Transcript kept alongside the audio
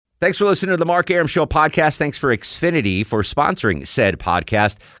Thanks for listening to the Mark Arum Show podcast. Thanks for Xfinity for sponsoring said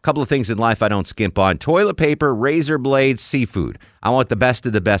podcast. A couple of things in life I don't skimp on. Toilet paper, razor blades, seafood. I want the best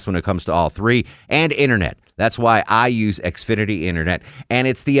of the best when it comes to all three. And internet. That's why I use Xfinity Internet. And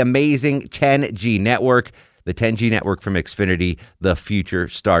it's the amazing 10G network. The 10G network from Xfinity. The future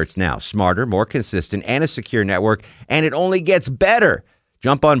starts now. Smarter, more consistent, and a secure network. And it only gets better.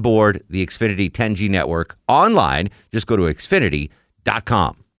 Jump on board the Xfinity 10G network online. Just go to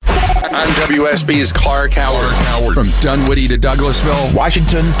Xfinity.com. I'm WSB's Clark Howard. From Dunwoody to Douglasville,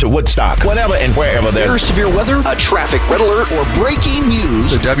 Washington to Woodstock, whenever and wherever there's severe weather, a traffic red alert, or breaking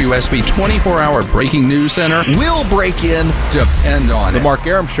news, the WSB 24-hour breaking news center will break in. Depend on The it. Mark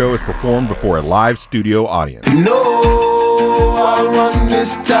Arum Show is performed before a live studio audience. No, I want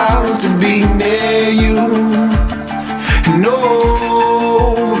this town to be near you.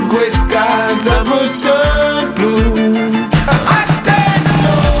 No gray skies ever turn blue. I stand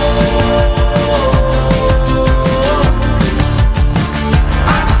alone.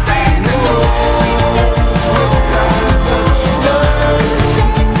 I stand alone.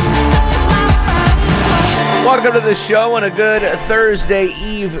 Welcome to the show and a good Thursday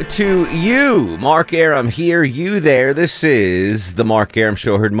Eve to you. Mark Arum here, you there. This is the Mark Arum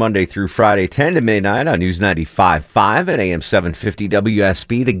Show, heard Monday through Friday, 10 to midnight on News 95.5 at AM 750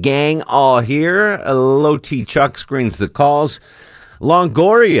 WSB. The gang all here. Low T Chuck screens the calls.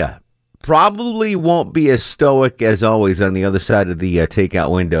 Longoria probably won't be as stoic as always on the other side of the takeout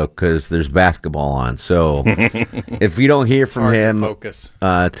window because there's basketball on. So if you don't hear from him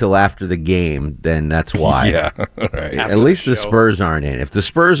till after the game, then that's why. Yeah, right. At least the Spurs aren't in. If the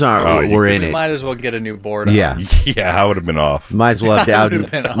Spurs aren't, we're in it. Might as well get a new board. Yeah, Yeah, I would have been off. might as well have Dowden.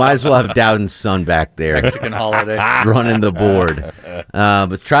 Might as well have Dowden's son back there Mexican holiday. running the board.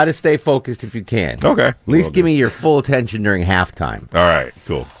 But try to stay focused if you can. Okay. At least give me your full attention during halftime. All right,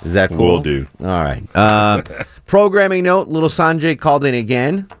 cool. Is that cool? Will do. All right. Programming note, little Sanjay called in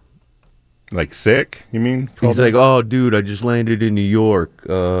again. Like sick, you mean? He's like, oh, dude, I just landed in New York. What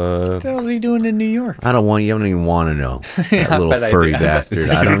the hell is he doing in New York? I don't even want to know. That little bet I furry do. bastard.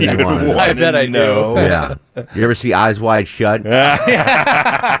 I don't even want to know. I bet I do. Yeah. You ever see Eyes Wide Shut?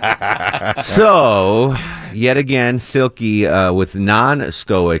 So, yet again, Silky with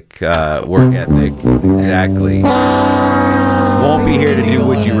non-stoic work ethic. Exactly. Won't be here to do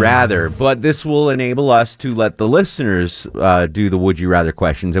Would You Rather, but this will enable us to let the listeners do the Would You Rather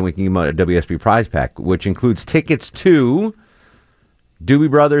questions, and we can give them a WSB prize pack, which includes tickets to Doobie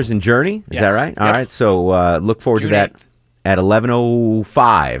Brothers and Journey. Is that right? All right. So look forward to that at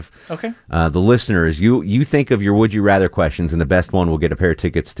 11:05. Okay. The listeners, you think of your Would You Rather questions, and the best one will get a pair of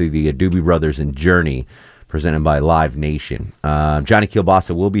tickets to the Doobie Brothers and Journey, presented by Live Nation. Johnny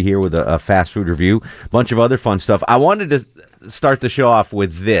Kielbasa will be here with a fast food review, a bunch of other fun stuff. I wanted to start the show off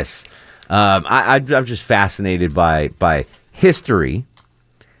with this. I'm just fascinated by history,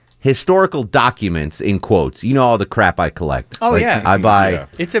 historical documents, in quotes. You know all the crap I collect. Oh, yeah. I buy. Yeah.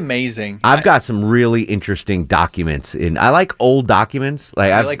 It's amazing. I've got some really interesting documents. I like old documents.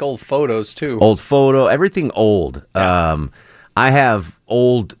 I like old photos, too. Old photo, everything old. I have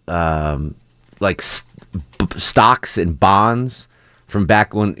old stocks and bonds from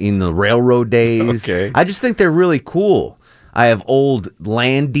back when in the railroad days. Okay. I just think they're really cool. I have old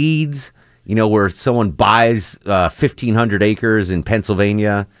land deeds, where someone buys 1,500 acres in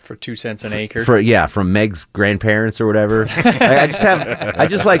Pennsylvania For 2 cents an acre. from Meg's grandparents or whatever. I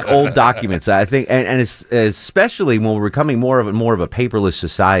just like old documents. I think, and it's, especially when we're becoming more of a paperless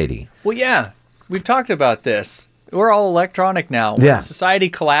society. Well, yeah. We've talked about this. We're all electronic now. When society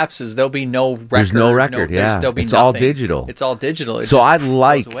collapses, there'll be no record. There's no record. There'll be it's all nothing. digital. It's all digital. So I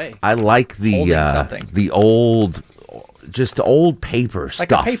like Holding something. the old, just old paper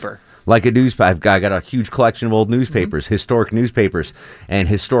stuff. Like a paper. Like a newspaper. I got a huge collection of old newspapers, historic newspapers, and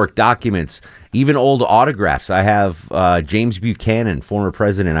historic documents. Even old autographs. I have James Buchanan, former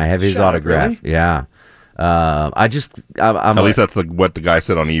president. I have his Shut up, autograph. really? Yeah. I'm At least that's what the guy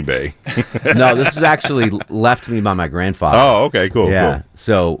said on eBay. No, this is actually left to me by my grandfather. Oh, okay, cool. Yeah. Cool.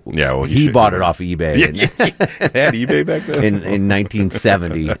 So Yeah, well, you he should bought do it that. off of eBay. They had eBay back then. in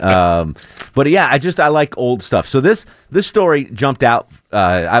 1970. But yeah, I like old stuff. So this story jumped out.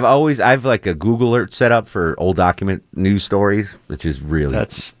 I've like a Google alert set up for old document news stories, which is really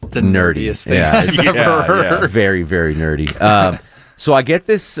That's the nerdy. nerdiest thing Yeah, I've ever heard. very, very nerdy. So I get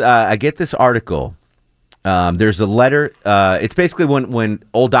this article. There's a letter. It's basically when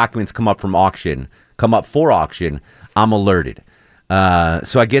old documents come up for auction, I'm alerted.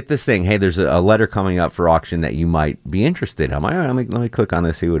 So I get this thing. Hey, there's a letter coming up for auction that you might be interested in. I'm like, all right, let me click on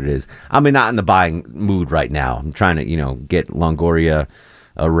this, see what it is. I'm not in the buying mood right now. I'm trying to, get Longoria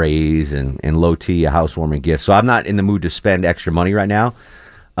a raise and low T a housewarming gift. So I'm not in the mood to spend extra money right now.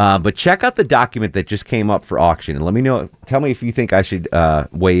 But check out the document that just came up for auction and let me know. Tell me if you think I should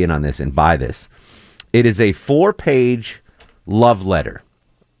weigh in on this and buy this. It is a 4-page love letter.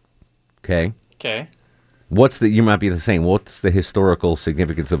 Okay. Okay. You might be saying, what's the historical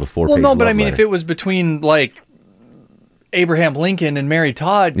significance of a 4-page love letter? Well, no, but I mean, if it was between like Abraham Lincoln and Mary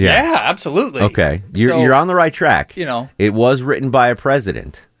Todd, yeah absolutely. Okay. You're on the right track. You know. It was written by a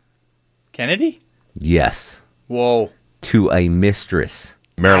president. Kennedy? Yes. Whoa. To a mistress.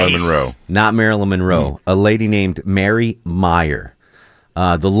 Marilyn Monroe. Not Marilyn Monroe. A lady named Mary Meyer.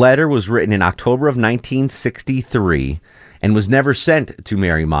 The letter was written in October of 1963 and was never sent to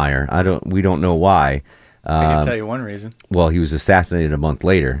Mary Meyer. We don't know why. I can tell you one reason. Well, he was assassinated a month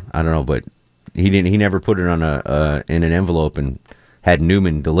later. I don't know, but he never put it on in an envelope and had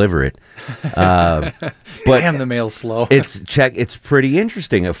Newman deliver it. But damn, the mail's slow. It's pretty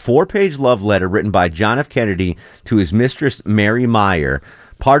interesting. A 4-page love letter written by John F. Kennedy to his mistress Mary Meyer.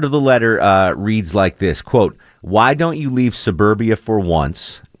 Part of the letter reads like this, quote, "Why don't you leave suburbia for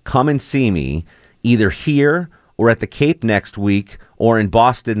once? Come and see me, either here or at the Cape next week or in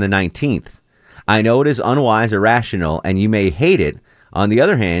Boston the 19th. I know it is unwise, irrational, and you may hate it. On the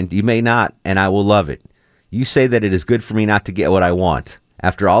other hand, you may not, and I will love it. You say that it is good for me not to get what I want.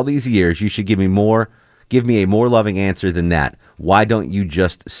 After all these years, you should give me a more loving answer than that. Why don't you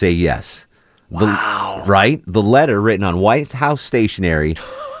just say yes?" Wow. Right? The letter, written on White House stationery,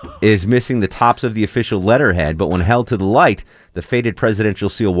 is missing the tops of the official letterhead, but when held to the light, the faded presidential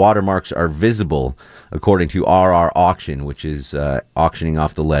seal watermarks are visible, according to RR Auction, which is auctioning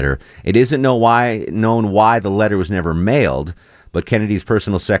off the letter. It isn't known why the letter was never mailed, but Kennedy's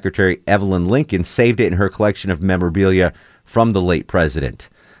personal secretary, Evelyn Lincoln, saved it in her collection of memorabilia from the late president.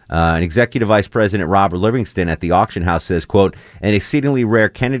 An executive vice president, Robert Livingston, at the auction house says, quote, "An exceedingly rare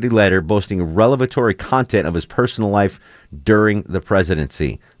Kennedy letter boasting revelatory content of his personal life during the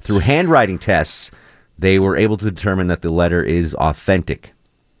presidency. Through handwriting tests, they were able to determine that the letter is authentic."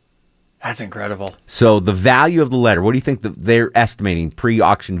 That's incredible. So the value of the letter, what do you think they're estimating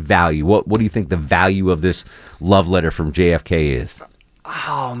pre-auction value? What do you think the value of this love letter from JFK is?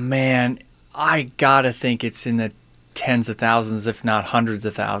 Oh, man. I got to think it's in the tens of thousands, if not hundreds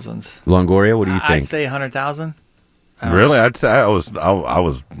of thousands. Longoria, what do you think? I'd say 100,000. Really? I'd say I was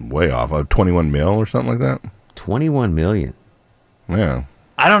way off. 21 mil or something like that. 21 million. Yeah.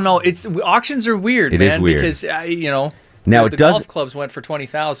 I don't know. Auctions are weird, man. It is weird. Because, now the golf clubs went for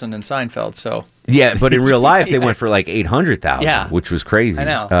 20,000 in Seinfeld, so. Yeah, but in real life, they went for like 800,000, which was crazy. I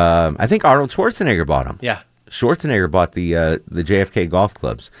know. I think Arnold Schwarzenegger bought them. Yeah. Schwarzenegger bought the JFK golf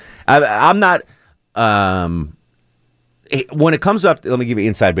clubs. I'm not... when it comes up, let me give you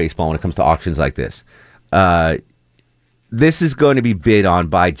inside baseball when it comes to auctions like this. This is going to be bid on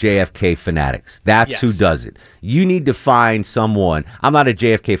by JFK fanatics. That's who does it. You need to find someone. I'm not a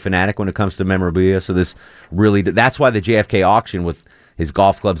JFK fanatic when it comes to memorabilia, so that's why the JFK auction with his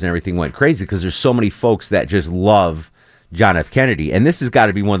golf clubs and everything went crazy, because there's so many folks that just love John F. Kennedy. And this has got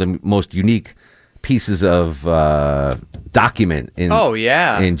to be one of the most unique pieces of document in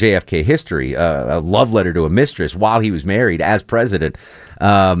JFK history, a love letter to a mistress while he was married as president.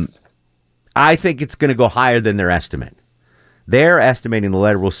 I think it's going to go higher than their estimate. They're estimating the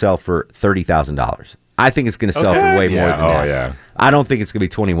letter will sell for $30,000. I think it's going to sell for way more than that. Yeah. I don't think it's going to be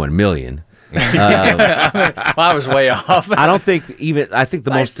 21 million. I was way off. I think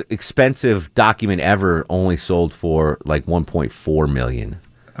the most expensive document ever only sold for like 1.4 million.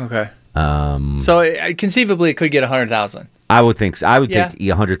 Okay. So conceivably it could get 100,000. I would think so. I would think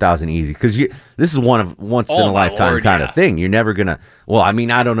 100,000 easy, because this is once in a lifetime kind of thing. You're never gonna. Well, I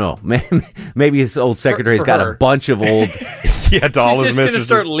mean, I don't know. Maybe his old secretary's got a bunch of old. To all his just gonna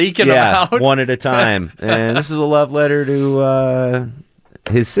start leaking them out one at a time. And this is a love letter to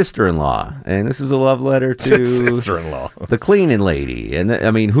his sister-in-law, and this is a love letter to sister-in-law, the cleaning lady. And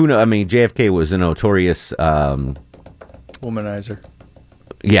I mean, who know? I mean, JFK was a notorious womanizer.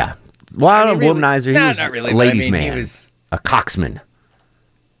 Yeah. Well, I don't know, womanizer. He was not really, a ladies' man. He was a coxman.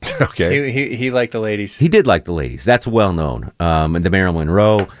 Okay. He liked the ladies. He did like the ladies. That's well known. And the Marilyn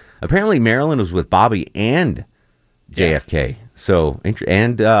Monroe. Apparently, Marilyn was with Bobby and JFK. So,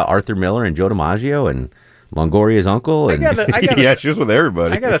 and Arthur Miller and Joe DiMaggio and Longoria's uncle. And yeah, she was with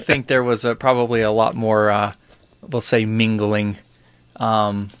everybody. I got to think there was probably a lot more, we'll say, mingling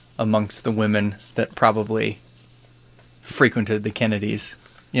amongst the women that probably frequented the Kennedys.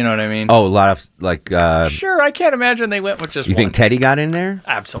 You know what I mean? Oh, a lot of like. Sure, I can't imagine they went with just. You think Teddy got in there?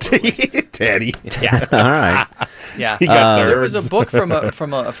 Absolutely, Teddy. Yeah. All right. Yeah, He got there was a thirds. book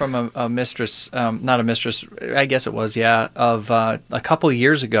from a mistress, not a mistress, I guess it was, of a couple of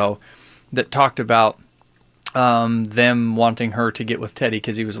years ago that talked about them wanting her to get with Teddy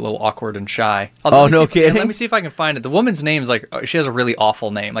because he was a little awkward and shy. Oh, no kidding? Let me see if I can find it. The woman's name's like, she has a really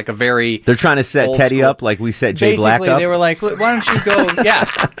awful name, like a very. They're trying to set old Teddy school- up like we set Jay Black Basically, up. they were like, "Look, why don't you go? Yeah,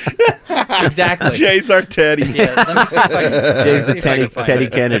 exactly. Jay's our Teddy. Yeah, let me see if I can. Jay's the see if I can find Teddy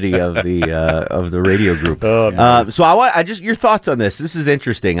it. Kennedy of the radio group. Oh, nice. So I just your thoughts on this. This is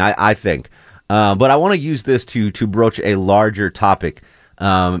interesting. I think, but I want to use this to broach a larger topic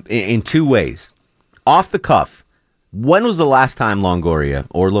in two ways. Off the cuff, when was the last time, Longoria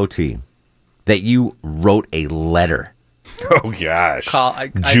or Loti, that you wrote a letter? Oh gosh.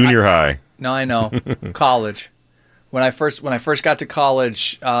 Junior high. No, I know. College. When I first got to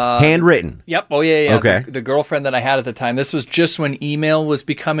college, Handwritten. Yep. Oh yeah. Okay. The girlfriend that I had at the time. This was just when email was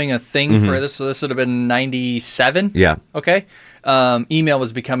becoming a thing for this. So this would have been 97. Yeah. Okay. Email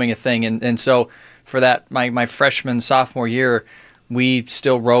was becoming a thing, and so for that, my freshman sophomore year, we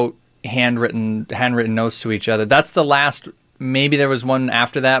still wrote handwritten notes to each other. That's the last. Maybe there was one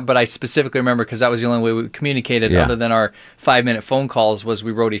after that, but I specifically remember because that was the only way we communicated, Yeah. other than our 5-minute phone calls, was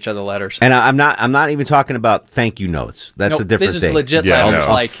we wrote each other letters. And I'm not even talking about thank you notes. That's Nope, a different this thing. is legit Yeah, letters,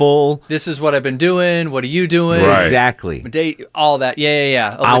 no. A like full. this is what I've been doing. What are you doing? Right. Exactly. Date, all that.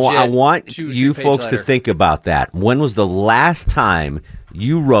 Yeah. A I legit want 2-3 you page folks to letter. think about that. When was the last time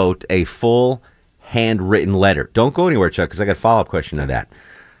you wrote a full handwritten letter? Don't go anywhere, Chuck, because I got a follow-up question to that.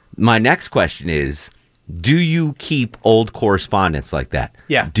 My next question is, do you keep old correspondence like that?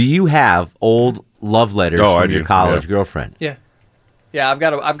 Yeah. Do you have old love letters Oh, I from your do, college yeah. girlfriend? Yeah. I've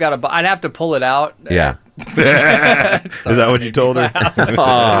got a. I'd have to pull it out. Yeah. Is that what you told her?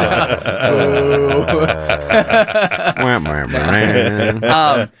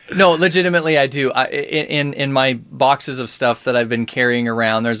 No, legitimately, I do. In my boxes of stuff that I've been carrying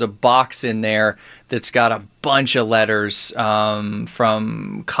around, there's a box in there that's got a bunch of letters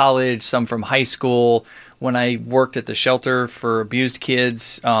from college, some from high school. When I worked at the shelter for abused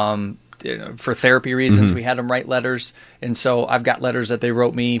kids, for therapy reasons, we had them write letters, and so I've got letters that they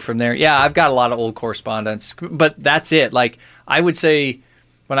wrote me from there. Yeah, I've got a lot of old correspondence, but that's it. Like, I would say,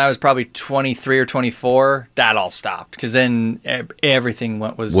 when I was probably 23 or 24, that all stopped, because then everything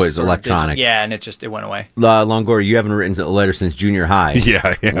was sort of electronic. digital. Yeah, and it went away. Longoria, you haven't written a letter since junior high.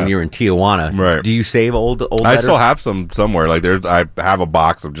 Yeah. When you were in Tijuana. Right. Do you save old I letters? still have some somewhere. Like I have a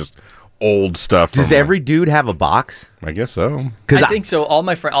box of just old stuff. Does from, every dude have a box? I guess so. Because I think so. All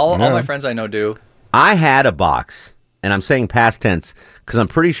my friends I know do. I had a box, and I'm saying past tense because I'm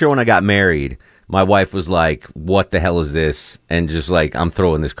pretty sure when I got married, my wife was like, "What the hell is this?" And just like, "I'm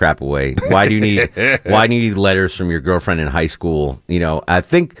throwing this crap away. Why do you need letters from your girlfriend in high school?" You know,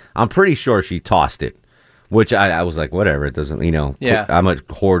 I'm pretty sure she tossed it, which I was like, whatever. It doesn't, Yeah. I'm a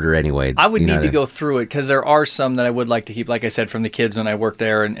hoarder anyway. I would you know need to what go through it, because there are some that I would like to keep, like I said, from the kids when I worked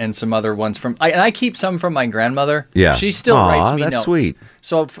there, and some other ones from. And I keep some from my grandmother. Yeah. she still Aw, writes me that's notes. sweet.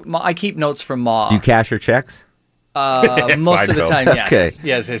 So I keep notes from Ma. Do you cash your checks? Most of the Seinfeld. time, yes. Okay.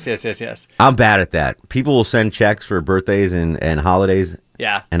 Yes. I'm bad at that. People will send checks for birthdays and holidays,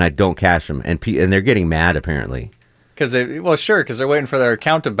 Yeah, and I don't cash them, and they're getting mad apparently. because they're waiting for their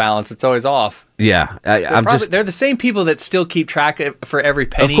account to balance. It's always off. Yeah, They're the same people that still keep track for every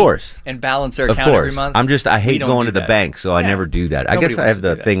penny, Of course. and balance their Of account every course. month. I We hate don't going do to the that. bank, so I Yeah. never do that. I Nobody guess I wants have to the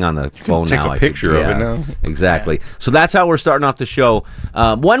do that. thing on the phone take now. a I picture of it yeah, now. Exactly. So that's how we're starting off the show.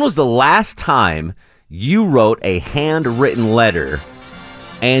 When was the last time you wrote a handwritten letter,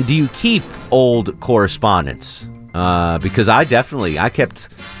 and do you keep old correspondence? Because I kept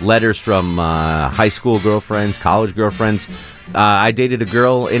letters from high school girlfriends, college girlfriends. I dated a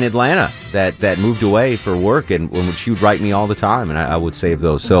girl in Atlanta that moved away for work, and she would write me all the time, and I would save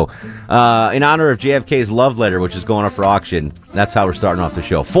those. So, in honor of JFK's love letter, which is going up for auction, that's how we're starting off the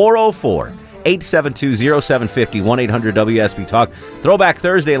show. 404-872-0750, 1-800-WSB Talk. Throwback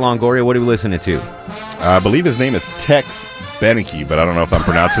Thursday, Longoria. What are we listening to? I believe his name is Tex Beneke, but I don't know if I'm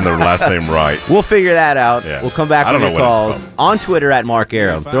pronouncing the last name right. We'll figure that out. Yeah. We'll come back I with don't your know what calls it's called. on Twitter at Mark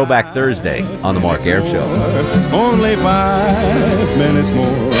Arum. Throwback Thursday on the Mark Arum Show. Only 5 minutes more.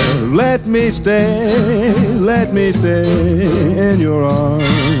 Let me stay in your arms.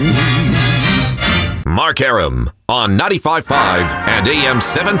 Mark Arum on 95.5 and AM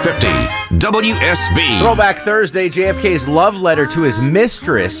 750 WSB. Throwback Thursday, JFK's love letter to his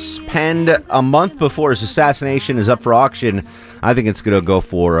mistress, penned a month before his assassination, is up for auction. I think it's going to go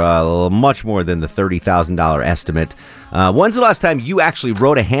for much more than the $30,000 estimate. When's the last time you actually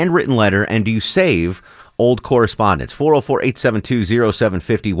wrote a handwritten letter, and do you save old correspondence.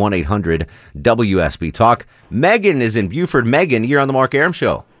 404-872-0750, 1-800-WSB Talk. Megan is in Buford. Megan, you're on the Mark Arum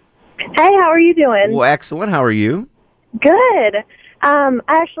Show. Hey, how are you doing? Well, excellent. How are you? Good. I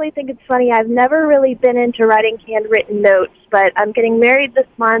actually think it's funny. I've never really been into writing handwritten notes, but I'm getting married this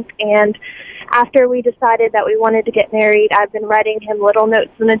month, and after we decided that we wanted to get married, I've been writing him little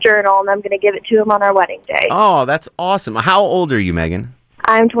notes in a journal, and I'm going to give it to him on our wedding day. Oh, that's awesome. How old are you, Megan?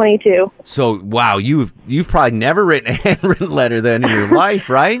 I'm 22. So, wow, you've probably never written a handwritten letter then in your life,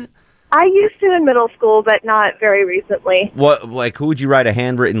 right? I used to in middle school, but not very recently. What, like, who would you write a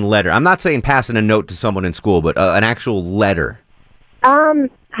handwritten letter? I'm not saying passing a note to someone in school, but an actual letter.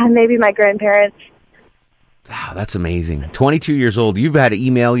 Maybe my grandparents. Wow, that's amazing. 22 years old. You've had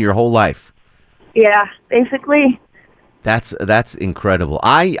email your whole life. Yeah, basically. That's incredible.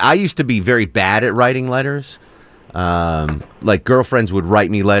 I used to be very bad at writing letters. Like, girlfriends would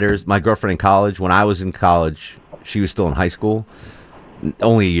write me letters. My girlfriend in college, when I was in college, she was still in high school.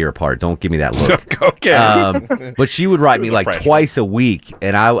 Only a year apart. Don't give me that look. Okay. But she would write me like freshman. twice a week,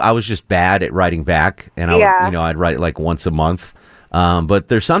 and I was just bad at writing back. And I'd write like once a month. But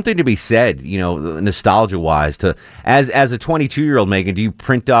there's something to be said, nostalgia-wise. As a 22-year-old, Megan, do you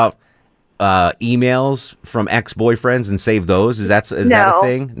print out emails from ex-boyfriends and save those? Is that a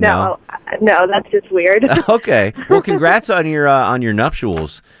thing? No, that's just weird. Okay. Well, congrats on your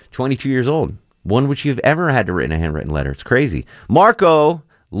nuptials. 22 years old. One which you've ever had to write a handwritten letter. It's crazy. Marco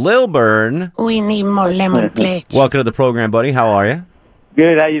Lilburn. We need more lemon plates. Welcome to the program, buddy. How are you?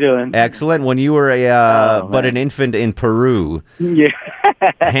 Good. How you doing? Excellent. When you were an infant in Peru,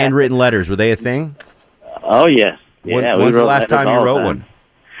 handwritten letters, were they a thing? Oh yes. Yeah. When's the last time you wrote one?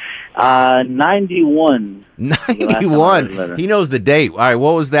 91. 91. He knows the date. All right.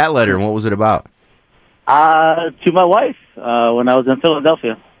 What was that letter and what was it about? To my wife when I was in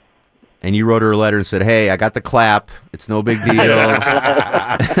Philadelphia. And you wrote her a letter and said, "Hey, I got the clap. It's no big deal.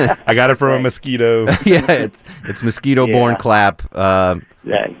 I got it from a mosquito." Yeah, it's mosquito-borne clap. So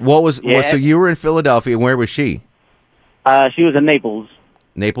you were in Philadelphia. Where was she? She was in Naples.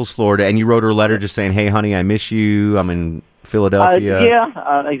 Naples, Florida. And you wrote her a letter just saying, "Hey, honey, I miss you. I'm in Philadelphia."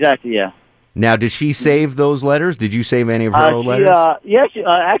 Exactly. Yeah. Now, did she save those letters? Did you save any of her old letters? She,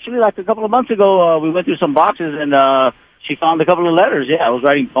 actually, like a couple of months ago, we went through some boxes and. She found a couple of letters. Yeah, I was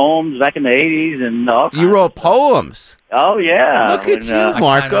writing poems back in the 80s and all kinds. You wrote poems? Oh, yeah. Look at you,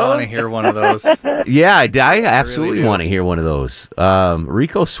 Marco. I want to hear one of those. Yeah, I absolutely want to hear one of those.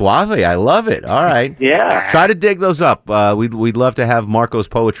 Rico Suave, I love it. All right. Yeah. Try to dig those up. We'd love to have Marco's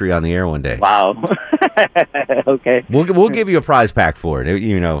poetry on the air one day. Wow. Okay. We'll give you a prize pack for it.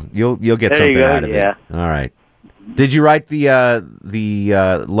 You'll get something out of it. All right. Did you write the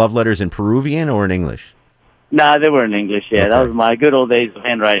love letters in Peruvian or in English? No, they were in English. Yeah, okay. That was my good old days of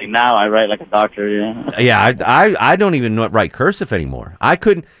handwriting. Now I write like a doctor. Yeah. Yeah, I don't even write cursive anymore. I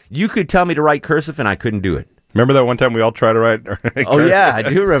couldn't. You could tell me to write cursive, and I couldn't do it. Remember that one time we all tried to write? Oh yeah, I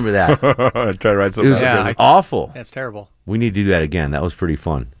do remember that. I tried to write something. It was awful. That's terrible. We need to do that again. That was pretty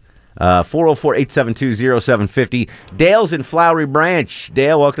fun. 404-872-0750. Dale's in Flowery Branch.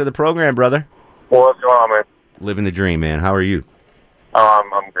 Dale, welcome to the program, brother. What's going on, man? Living the dream, man. How are you?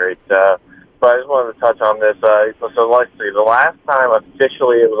 I'm great. But I just wanted to touch on this. So let's see. The last time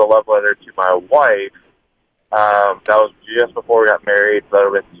officially it was a love letter to my wife, that was just before we got married. So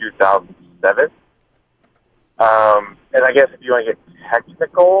that was in 2007. And I guess if you want to get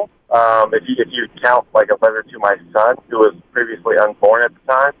technical, if you count like a letter to my son, who was previously unborn at the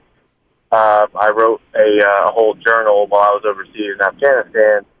time, I wrote a whole journal while I was overseas in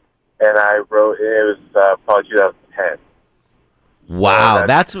Afghanistan, and I wrote it was probably 2010. Wow,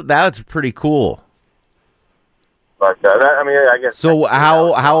 that's pretty cool. But I guess. So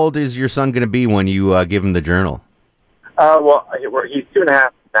how old is your son going to be when you give him the journal? Well, he's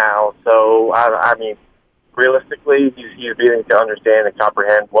 2.5 now. So I mean, realistically, he's beginning to understand and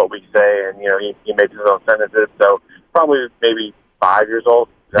comprehend what we say, and he makes his own sentences. So probably maybe 5 years old.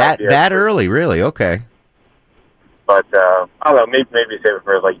 That early, really? Okay. But I don't know. Maybe save it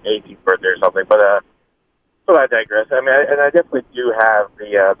for his 18th birthday or something. But I digress. I mean, I definitely do have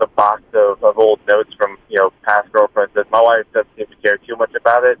the box of old notes from past girlfriends. That my wife doesn't seem to care too much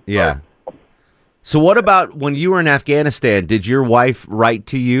about it. Yeah. So what about when you were in Afghanistan? Did your wife write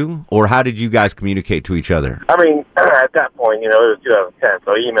to you, or how did you guys communicate to each other? I mean, at that point, it was 2010,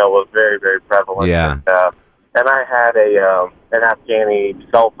 so email was very, very prevalent. Yeah. And I had an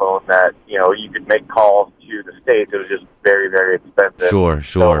Afghani cell phone that you could make calls to the States. It was just very, very expensive. Sure.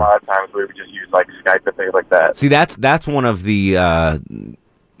 So a lot of times we would just use Skype and things like that. See, that's one of the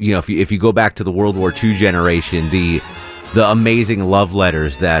if you go back to the World War II generation, the amazing love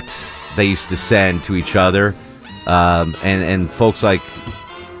letters that they used to send to each other, and folks like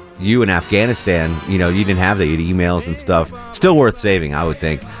you in Afghanistan, you didn't have that. You had emails and stuff. Still worth saving, I would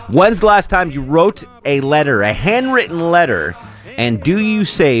think. When's the last time you wrote a letter, a handwritten letter? And do you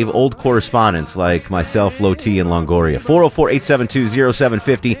save old correspondence like myself, Low T, and Longoria?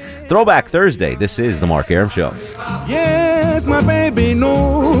 404-872-0750. Throwback Thursday. This is The Mark Arum Show. Yes, my baby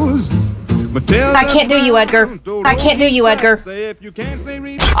knows. I can't do you, Edgar. I can't do you, Edgar.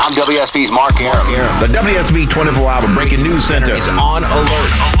 I'm WSB's Mark Arum. The WSB 24-hour breaking news center is on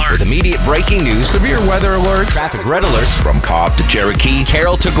alert. With immediate breaking news, Severe weather alerts, traffic red alerts from Cobb to Cherokee,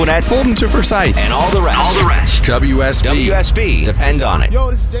 Carroll to Gwinnett, Fulton to Forsyth, and all the rest. WSB. Depend on it. Yo,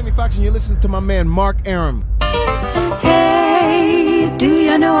 this is Jamie Foxx, and you're listening to my man Mark Arum. Hey, do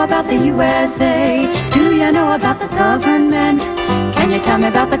you know about the USA? Do you know about the government? Can you tell me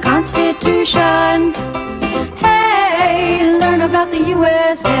about the Constitution? Hey, learn about the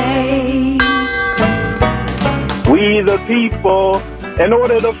USA. We the people, in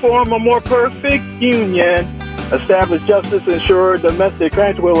order to form a more perfect union, establish justice, ensure domestic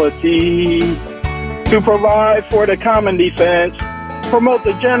tranquility, to provide for the common defense, promote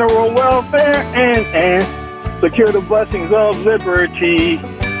the general welfare, and secure the blessings of liberty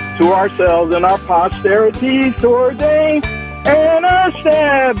to ourselves and our posterity, to ordain and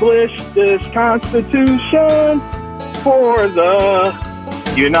establish this Constitution for the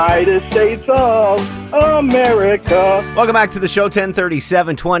United States of America. Welcome back to the show.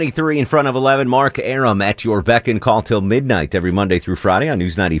 10:37:23 in front of 11. Mark Arum at your beck and call till midnight every Monday through Friday on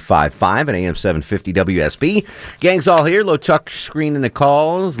News 95.5 and AM 750 WSB. Gang's all here. Low Chuck screening the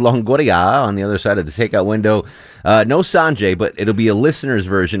calls. Longoria on the other side of the takeout window. No Sanjay, but it'll be a listener's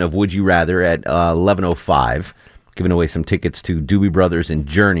version of Would You Rather at 11:05. Giving away some tickets to Doobie Brothers and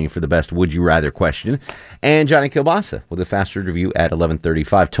Journey for the best Would You Rather question. And Johnny Kilbasa with a fast food review at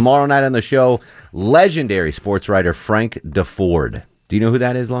 11:35. Tomorrow night on the show, legendary sports writer Frank DeFord. Do you know who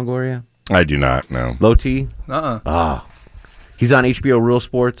that is, Longoria? I do not, no. Low T? Oh. He's on HBO Real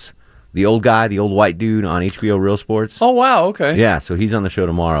Sports. The old guy, the old white dude on HBO Real Sports. Oh, wow, okay. Yeah, so he's on the show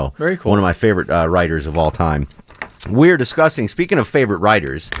tomorrow. Very cool. One of my favorite writers of all time. We're discussing, speaking of favorite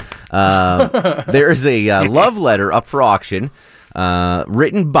writers, there is a love letter up for auction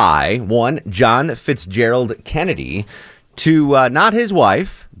written by one John Fitzgerald Kennedy to not his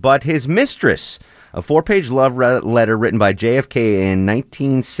wife, but his mistress. A 4-page love letter written by JFK in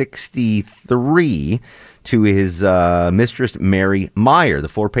 1963 to his mistress, Mary Meyer. The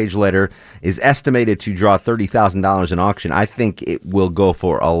 4-page letter is estimated to draw $30,000 in auction. I think it will go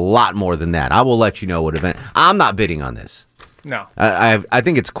for a lot more than that. I will let you know what event. I'm not bidding on this. No. I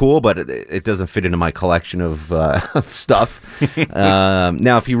think it's cool, but it doesn't fit into my collection of stuff.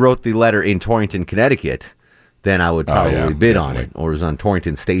 Now, if he wrote the letter in Torrington, Connecticut, then I would probably bid on it. Or it was on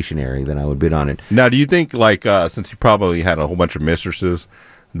Torrington Stationery, then I would bid on it. Now, do you think, like, since he probably had a whole bunch of mistresses,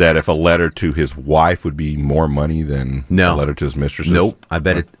 that if a letter to his wife would be more money than a letter to his mistresses? Nope. I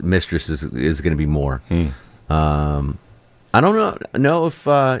bet mistress is going to be more. I don't know if...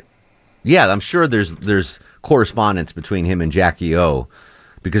 I'm sure there's correspondence between him and Jackie O,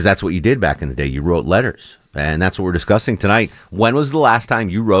 because that's what you did back in the day. You wrote letters. And that's what we're discussing tonight. When was the last time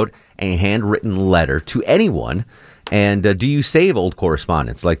you wrote a handwritten letter to anyone? And do you save old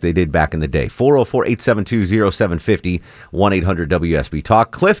correspondence like they did back in the day? 404-872-0750,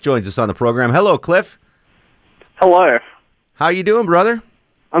 1-800-WSB-TALK. Cliff joins us on the program. Hello, Cliff. Hello. How you doing, brother?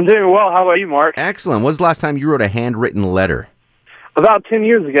 I'm doing well. How about you, Mark? Excellent. When's the last time you wrote a handwritten letter? About 10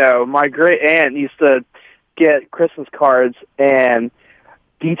 years ago, my great aunt used to get Christmas cards and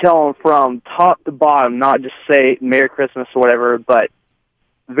detail them from top to bottom, not just say Merry Christmas or whatever, but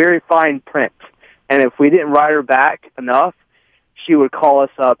very fine print. And if we didn't write her back enough, she would call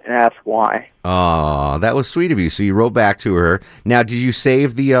us up and ask why. Oh, that was sweet of you. So you wrote back to her. Now, did you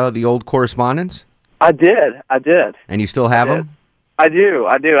save the old correspondence? I did. And you still have them? I do.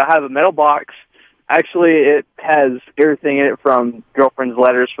 I have a metal box. Actually, it has everything in it from girlfriend's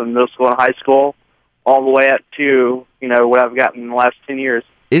letters from middle school and high school all the way up to, what I've gotten in the last 10 years.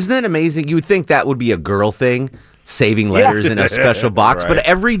 Isn't that amazing? You would think that would be a girl thing, saving letters in a special box, right. But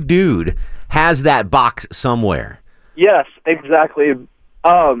every dude has that box somewhere. Yes, exactly.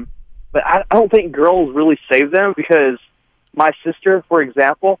 But I don't think girls really save them, because my sister, for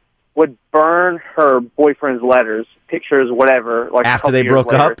example, would burn her boyfriend's letters, pictures, whatever. Like after they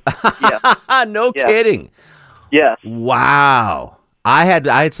broke up? Yeah. No kidding. Yes. Wow. I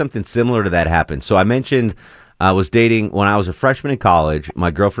had something similar to that happen. So I mentioned I was dating when I was a freshman in college.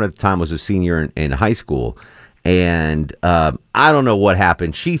 My girlfriend at the time was a senior in high school. And I don't know what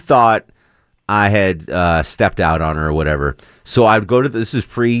happened. She thought I had stepped out on her or whatever. So I'd go to, this is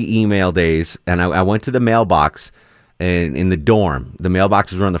pre-email days, and I went to the mailbox and in the dorm. The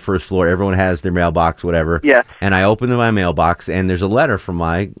mailboxes were on the first floor. Everyone has their mailbox, whatever. Yeah. And I opened my mailbox, and there's a letter from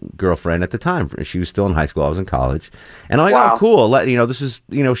my girlfriend at the time. She was still in high school. I was in college. And I'm like, oh, cool. This is,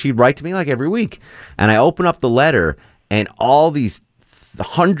 she'd write to me like every week. And I open up the letter, and all these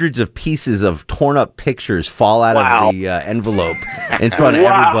hundreds of pieces of torn up pictures fall out of the envelope in front of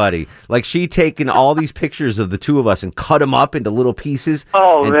everybody. Like she'd taken all these pictures of the two of us and cut them up into little pieces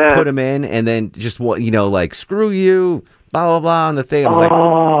and put them in, and then just like screw you, blah blah blah on the thing. I was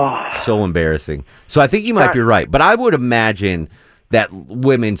like, so embarrassing. So I think you might be right, but I would imagine that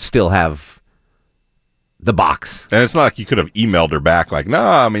women still have the box. And it's not like you could have emailed her back like, no,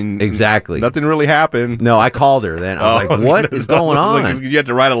 I mean... Exactly. Nothing really happened. No, I called her then. I was like, what is going on? Like, you had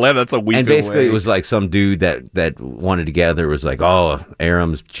to write a letter. That's a week And basically it was like some dude that wanted to gather was like, oh,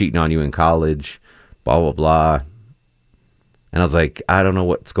 Aram's cheating on you in college, blah, blah, blah. And I was like, I don't know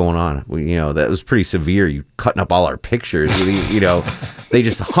what's going on. That was pretty severe. You cutting up all our pictures. They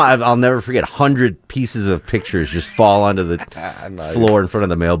just, I'll never forget, 100 pieces of pictures just fall onto the floor in front of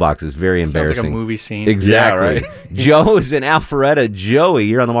the mailbox. It's very embarrassing. Sounds like a movie scene. Exactly. Yeah, right? Joe is in Alpharetta. Joey,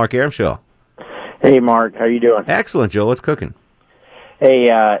 you're on the Mark Aram Show. Hey, Mark. How you doing? Excellent, Joe. What's cooking? Hey,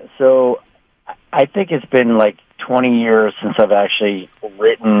 so I think it's been like 20 years since I've actually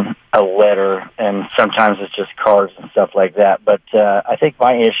written a letter, and sometimes it's just cards and stuff like that. But I think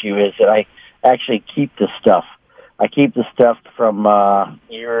my issue is that I actually keep the stuff. I keep the stuff from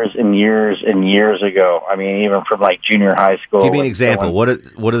years and years and years ago. I mean, even from like junior high school. Give me an example. What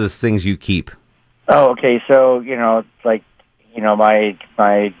are the things you keep? Oh, okay. So,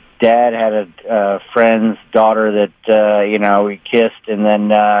 my dad had a friend's daughter that, we kissed, and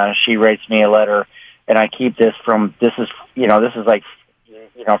then she writes me a letter, and I keep this from, this is like,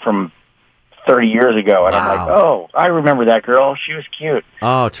 from 30 years ago. And I'm like, oh, I remember that girl. She was cute.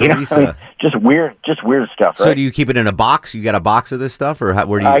 Oh, Teresa. Just weird stuff, right? So do you keep it in a box? You got a box of this stuff, or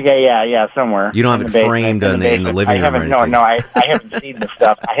where do you? Yeah, somewhere. You don't have it framed in the living room or anything? No, I haven't seen this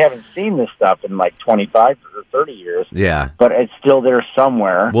stuff. I haven't seen this stuff in like 25 or 30 years. Yeah. But it's still there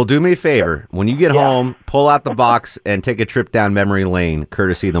somewhere. Well, do me a favor. When you get home, pull out the box and take a trip down memory lane,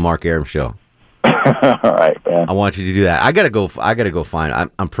 courtesy of the Mark Aram Show. All right, man. I want you to do that. I gotta go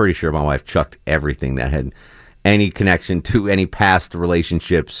find. I'm pretty sure my wife chucked everything that had any connection to any past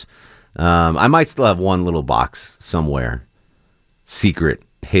relationships. I might still have one little box somewhere, secret,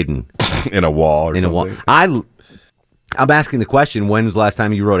 hidden in a wall or something. I'm asking the question: when was the last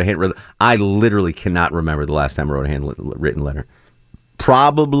time you wrote a handwritten? I literally cannot remember the last time I wrote a handwritten letter.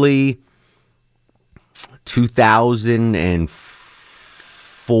 Probably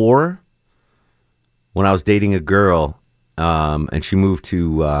 2004. When I was dating a girl, and she moved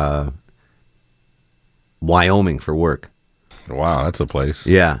to Wyoming for work. Wow, that's a place.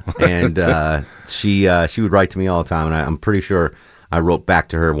 Yeah, and she would write to me all the time, and I'm pretty sure I wrote back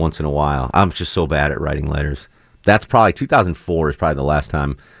to her once in a while. I'm just so bad at writing letters. That's probably 2004 is probably the last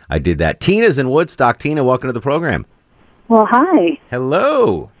time I did that. Tina's in Woodstock. Tina, welcome to the program. Well, hi.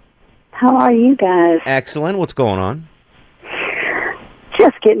 Hello. How are you guys? Excellent. What's going on?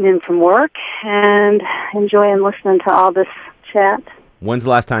 Just getting in from work and enjoying listening to all this chat. When's the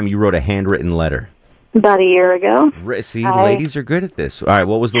last time you wrote a handwritten letter? About a year ago. See, ladies are good at this. All right,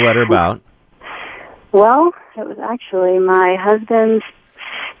 what was the letter about? Well, it was actually my husband's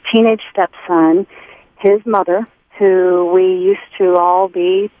teenage stepson, his mother, who we used to all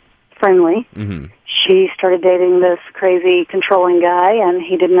be friendly. Mm-hmm. She started dating this crazy, controlling guy, and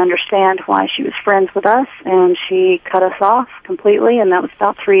he didn't understand why she was friends with us, and she cut us off completely, and that was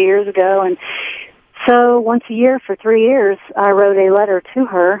about 3 years ago. And so once a year for 3 years, I wrote a letter to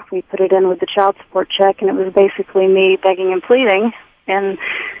her. We put it in with the child support check, and it was basically me begging and pleading in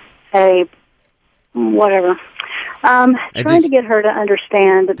a whatever. Trying to get her to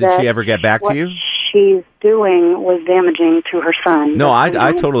understand that did she ever get back to you? She's doing was damaging to her son. No,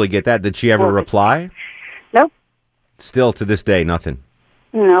 I totally get that. Did she ever reply? Nope. Still to this day, nothing.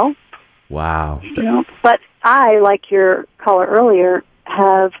 No. Wow. No. But I, like your caller earlier,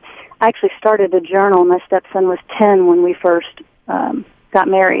 have actually started a journal. My stepson was 10 when we first got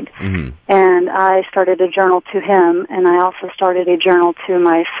married. Mm-hmm. And I started a journal to him, and I also started a journal to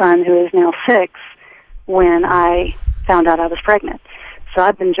my son, who is now 6, when I found out I was pregnant. So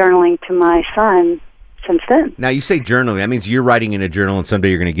I've been journaling to my son since then. Now, you say journaling. That means you're writing in a journal, and someday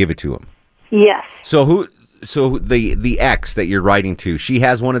you're going to give it to him. Yes. So the ex that you're writing to, she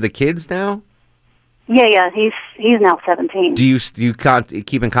has one of the kids now? Yeah. He's now 17. Do you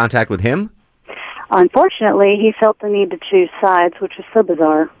keep in contact with him? Unfortunately, he felt the need to choose sides, which is so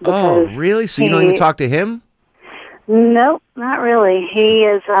bizarre. Oh, really? So you don't even talk to him? Nope, not really. He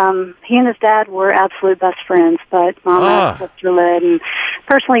and his dad were absolute best friends, but Mama sister led, and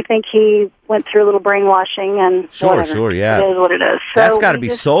personally think he went through a little brainwashing and whatever. Yeah. It is what it is. That's So got to we be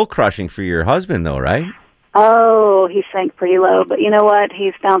just- soul crushing for your husband, though, right? Oh, he sank pretty low, but you know what?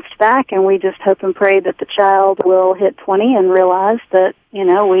 He's bounced back, and we just hope and pray that the child will hit 20 and realize that,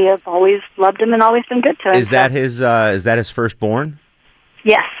 we have always loved him and always been good to him. Is that his firstborn?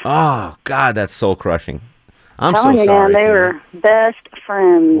 Yes. Oh God, that's soul crushing. I'm telling so you, sorry. man, they Tina. were best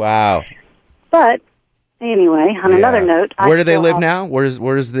friends. Wow. But anyway, on another note, Where do they live now? Where does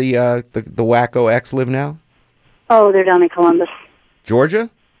the wacko ex live now? Oh, they're down in Columbus. Georgia?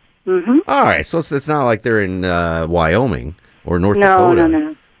 Mm-hmm. All right, so it's not like they're in Wyoming or North No, Dakota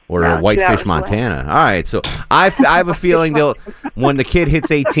no. or No, 2 Whitefish, hours away. Montana. All right, so I have a feeling when the kid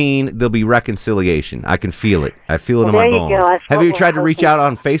hits 18, there'll be reconciliation. I can feel it. I feel it in Well, my there you bones. go. That's Have what you we're tried to reach hoping. out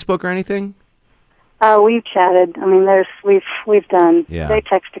on Facebook or anything? We've chatted. I mean, we've done. Yeah. They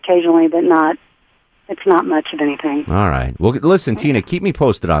text occasionally, but it's not much of anything. All right. Well, listen, Tina, keep me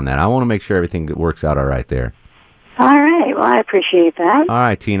posted on that. I want to make sure everything works out all right there. All right. Well, I appreciate that. All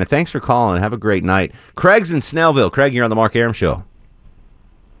right, Tina. Thanks for calling. Have a great night. Craig's in Snellville. Craig, you're on the Mark Aram Show.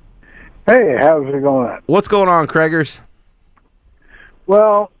 Hey, how's it going? What's going on, Craigers?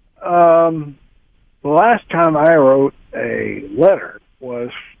 Well, the last time I wrote a letter was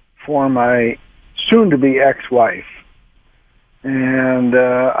for my soon-to-be ex-wife, and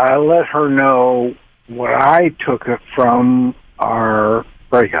I let her know what I took it from our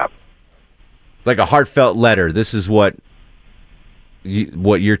breakup. Like a heartfelt letter. This is what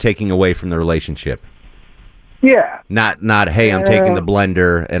you're taking away from the relationship. Yeah. Not hey, I'm taking the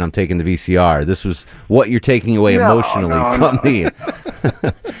blender and I'm taking the VCR. This was what you're taking away emotionally from me.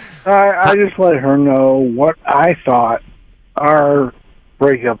 I just let her know what I thought our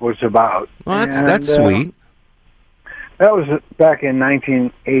breakup was about. Well, that's sweet. That was back in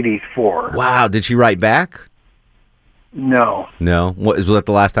 1984. Wow, did she write back? No. No. Was that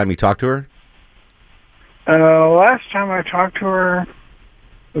the last time you talked to her? Last time I talked to her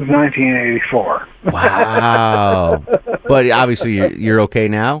was 1984. Wow. But obviously you're okay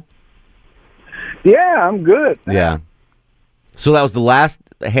now? Yeah, I'm good. Yeah. So that was the last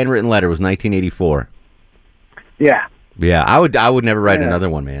handwritten letter was 1984. Yeah. Yeah, I would never write another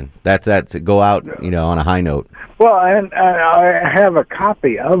one, man. That's go out, on a high note. Well, and I have a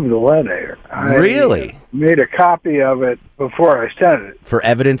copy of the letter. Really? I made a copy of it before I sent it. For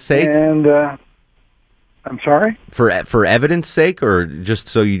evidence sake? And I'm sorry? For evidence sake, or just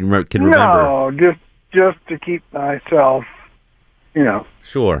so you can remember? No, just to keep myself,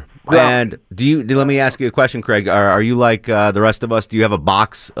 Sure. Well, And let me ask you a question, Craig. Are you like the rest of us? Do you have a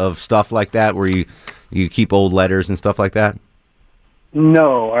box of stuff like that where you keep old letters and stuff like that?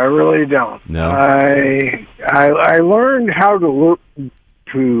 No, I really don't. No. I learned how to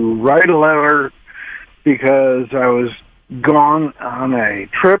write a letter because I was gone on a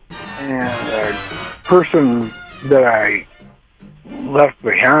trip, and a person that I left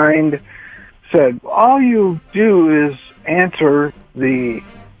behind said, all you do is answer the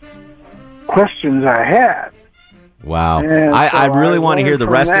questions I had. Wow. And I so really I want to hear learned the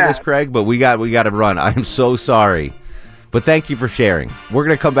from rest of this, that. Craig, but we got to run. I'm so sorry. But thank you for sharing. We're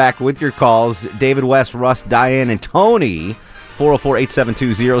going to come back with your calls. David West, Russ, Diane, and Tony.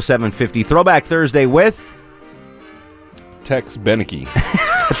 404-872-0750. Throwback Thursday with Tex Beneke.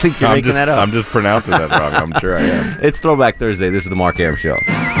 I think you're making that up. I'm just pronouncing that wrong. I'm sure I am. It's Throwback Thursday. This is the Mark Aram Show.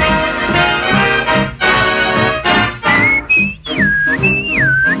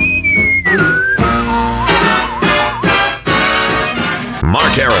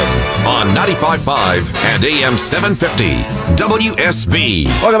 Mark Aram on 95.5 and AM 750 WSB.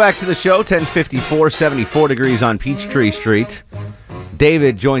 Welcome back to the show. 1054, 74 degrees on Peachtree Street.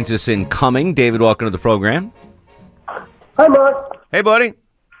 David joins us in Cumming. David, welcome to the program. Hi, Mark. Hey, buddy.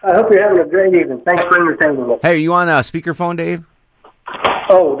 I hope you're having a great evening. Thanks for entertaining me. Hey, are you on speakerphone, Dave?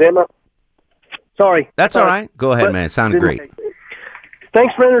 Oh, damn it. Sorry. That's all right. Go ahead, man. It sounded great.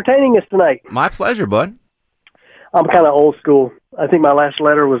 Thanks for entertaining us tonight. My pleasure, bud. I'm kind of old school. I think my last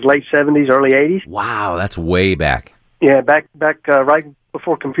letter was late 70s, early 80s. Wow, that's way back. Yeah, back right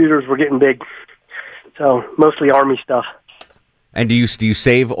before computers were getting big. So mostly Army stuff. And do you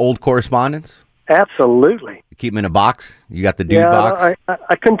save old correspondence? Absolutely. You keep them in a box? You got the dude box?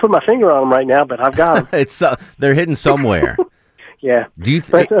 I couldn't put my finger on them right now, but I've got them. It's they're hidden somewhere. Yeah. Do you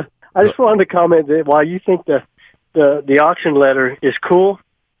But, I just wanted to comment that while you think the auction letter is cool,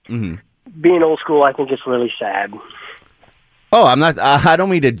 being old school, I think it's really sad. Oh, I'm not. I don't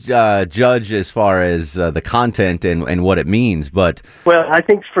mean to judge as far as the content and what it means, but Well, I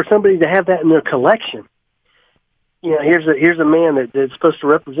think for somebody to have that in their collection, here's a man that's supposed to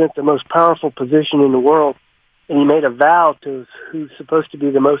represent the most powerful position in the world, and he made a vow to who's supposed to be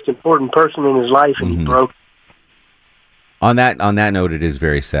the most important person in his life, and he broke. On that note, it is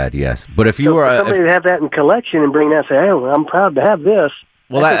very sad. Yes, but if you were somebody to have that in collection and bring that, and say, "Hey, well, I'm proud to have this."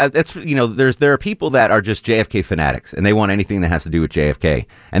 Well, that's there are people that are just JFK fanatics, and they want anything that has to do with JFK,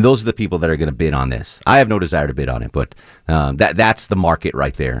 and those are the people that are going to bid on this. I have no desire to bid on it, but that's the market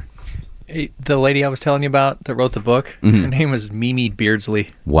right there. Hey, the lady I was telling you about that wrote the book, her name was Mimi Beardsley.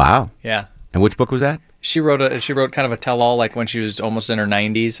 Wow. Yeah. And which book was that? She wrote kind of a tell-all, like when she was almost in her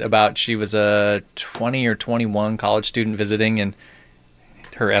 90s, about she was a 20 or 21 college student visiting and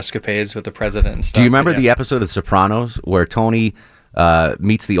her escapades with the president and stuff. Do you remember the episode of The Sopranos where Tony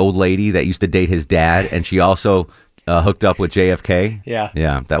meets the old lady that used to date his dad, and she also hooked up with JFK? Yeah.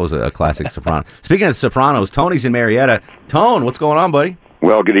 Yeah, that was a classic Soprano. Speaking of Sopranos, Tony's in Marietta. Tone, what's going on, buddy?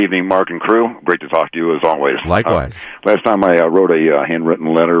 Well, good evening, Mark and crew. Great to talk to you as always. Likewise. Last time I wrote a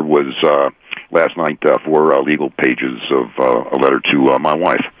handwritten letter was last night, 4 legal pages of a letter to my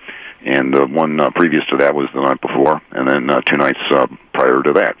wife. And one previous to that was the night before, and then 2 nights prior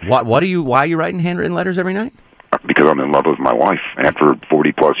to that. Why are you writing handwritten letters every night? Because I'm in love with my wife. After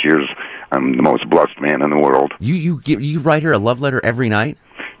 40-plus years, I'm the most blessed man in the world. You write her a love letter every night?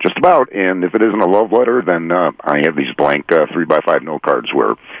 Just about, and if it isn't a love letter, then I have these blank 3x5 note cards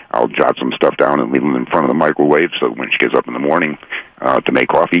where I'll jot some stuff down and leave them in front of the microwave, so when she gets up in the morning to make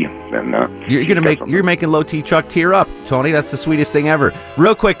coffee, then you're making Low T Chuck tear up, Tony. That's the sweetest thing ever.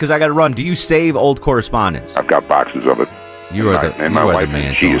 Real quick, because I got to run. Do you save old correspondence? I've got boxes of it. My wife,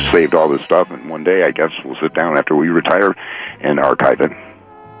 man, she has saved all this stuff, and one day I guess we'll sit down after we retire and archive it.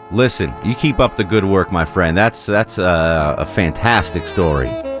 Listen, you keep up the good work, my friend. That's a fantastic story.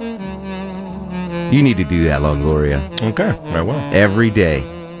 You need to do that, Longoria. Okay, I will. Every day.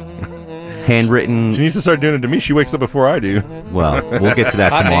 Handwritten. She needs to start doing it to me. She wakes up before I do. Well, we'll get to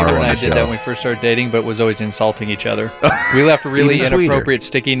that tomorrow on the show. I did that when we first started dating, but it was always insulting each other. We left really inappropriate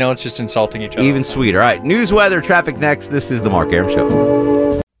sticky notes, just insulting each other. Even sweeter. All right, news, weather, traffic next. This is The Mark Arum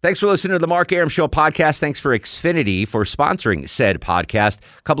Show. Thanks for listening to the Mark Arum Show podcast. Thanks for Xfinity for sponsoring said podcast.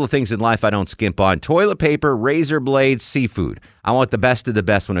 A couple of things in life I don't skimp on. Toilet paper, razor blades, seafood. I want the best of the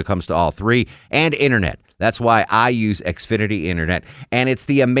best when it comes to all three. And internet. That's why I use Xfinity Internet. And it's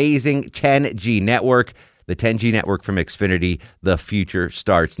the amazing 10G network. The 10G network from Xfinity. The future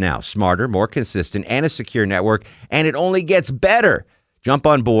starts now. Smarter, more consistent, and a secure network. And it only gets better. Jump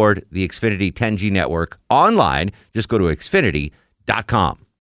on board the Xfinity 10G network online. Just go to Xfinity.com.